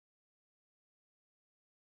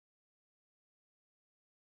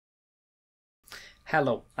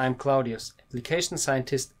Hello, I'm Claudius, application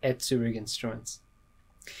scientist at Zurich Instruments.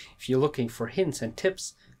 If you're looking for hints and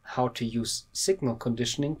tips how to use signal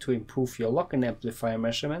conditioning to improve your lock-in amplifier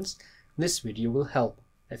measurements, this video will help.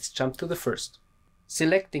 Let's jump to the first.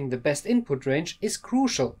 Selecting the best input range is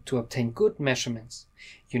crucial to obtain good measurements.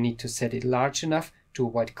 You need to set it large enough to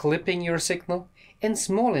avoid clipping your signal and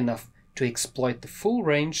small enough to exploit the full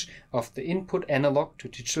range of the input analog to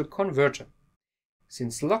digital converter.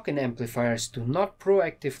 Since lock-in amplifiers do not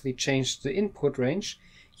proactively change the input range,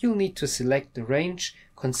 you'll need to select the range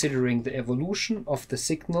considering the evolution of the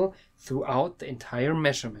signal throughout the entire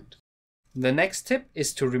measurement. The next tip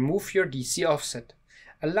is to remove your DC offset.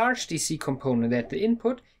 A large DC component at the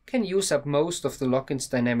input can use up most of the lock-in's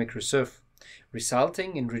dynamic reserve,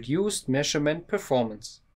 resulting in reduced measurement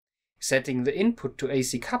performance. Setting the input to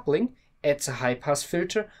AC coupling adds a high-pass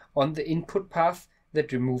filter on the input path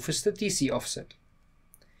that removes the DC offset.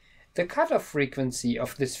 The cutoff frequency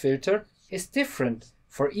of this filter is different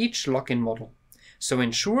for each lock-in model, so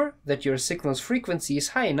ensure that your signal's frequency is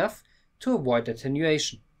high enough to avoid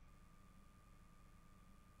attenuation.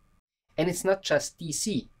 And it's not just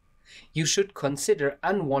DC. You should consider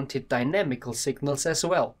unwanted dynamical signals as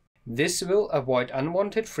well. This will avoid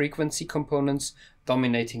unwanted frequency components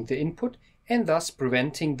dominating the input and thus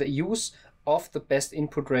preventing the use of the best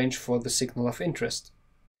input range for the signal of interest.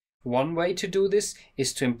 One way to do this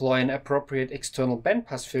is to employ an appropriate external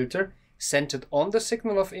bandpass filter centered on the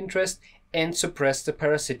signal of interest and suppress the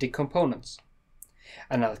parasitic components.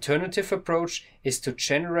 An alternative approach is to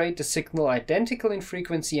generate the signal identical in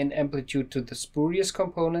frequency and amplitude to the spurious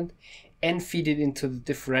component and feed it into the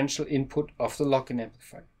differential input of the lock-in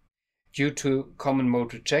amplifier. Due to common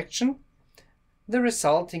mode rejection, the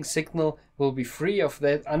resulting signal will be free of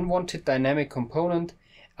that unwanted dynamic component,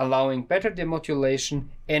 allowing better demodulation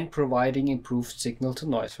and providing improved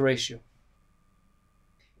signal-to-noise ratio.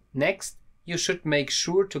 Next, you should make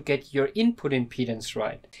sure to get your input impedance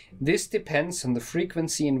right. This depends on the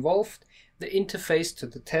frequency involved, the interface to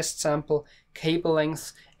the test sample, cable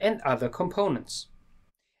length, and other components.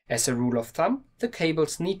 As a rule of thumb, the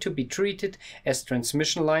cables need to be treated as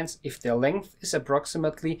transmission lines if their length is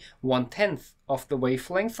approximately 1/10 of the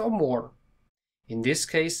wavelength or more. In this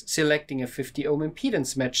case, selecting a 50 ohm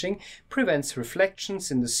impedance matching prevents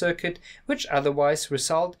reflections in the circuit which otherwise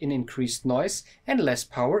result in increased noise and less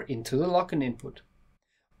power into the lock-in input,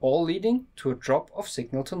 all leading to a drop of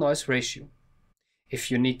signal-to-noise ratio.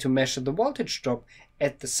 If you need to measure the voltage drop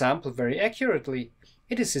at the sample very accurately,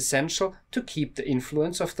 it is essential to keep the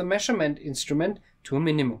influence of the measurement instrument to a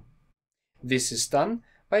minimum. This is done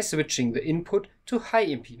by switching the input to high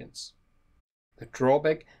impedance. The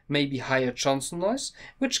drawback may be higher Johnson noise,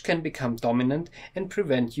 which can become dominant and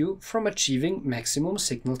prevent you from achieving maximum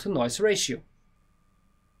signal-to-noise ratio.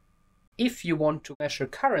 If you want to measure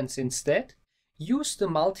currents instead, use the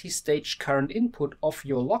multi-stage current input of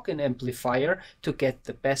your lock-in amplifier to get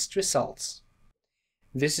the best results.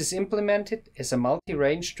 This is implemented as a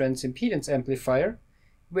multi-range transimpedance amplifier,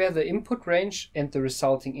 where the input range and the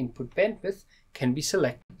resulting input bandwidth can be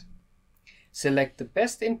selected. Select the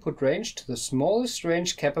best input range to the smallest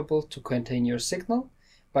range capable to contain your signal,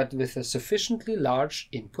 but with a sufficiently large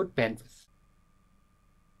input bandwidth.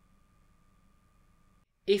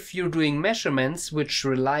 If you're doing measurements which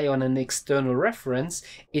rely on an external reference,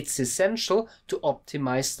 it's essential to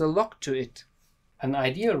optimize the lock to it. An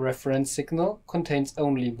ideal reference signal contains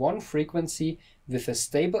only one frequency with a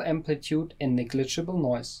stable amplitude and negligible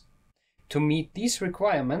noise. To meet these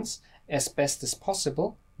requirements as best as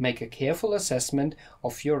possible, make a careful assessment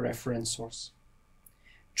of your reference source.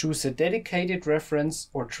 Choose a dedicated reference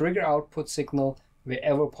or trigger output signal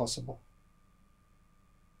wherever possible.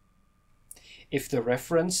 If the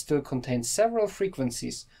reference still contains several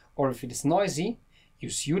frequencies or if it is noisy,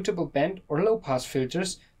 use suitable band or low-pass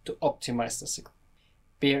filters to optimize the signal.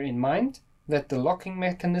 Bear in mind that the locking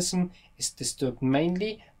mechanism is disturbed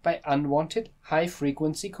mainly by unwanted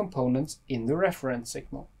high-frequency components in the reference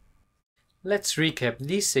signal. Let's recap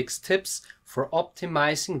these 6 tips for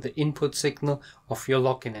optimizing the input signal of your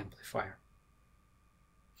lock-in amplifier.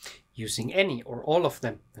 Using any or all of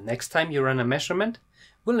them the next time you run a measurement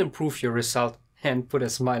will improve your result and put a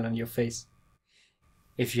smile on your face.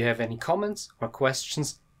 If you have any comments or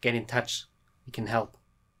questions, get in touch. We can help.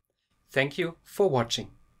 Thank you for watching.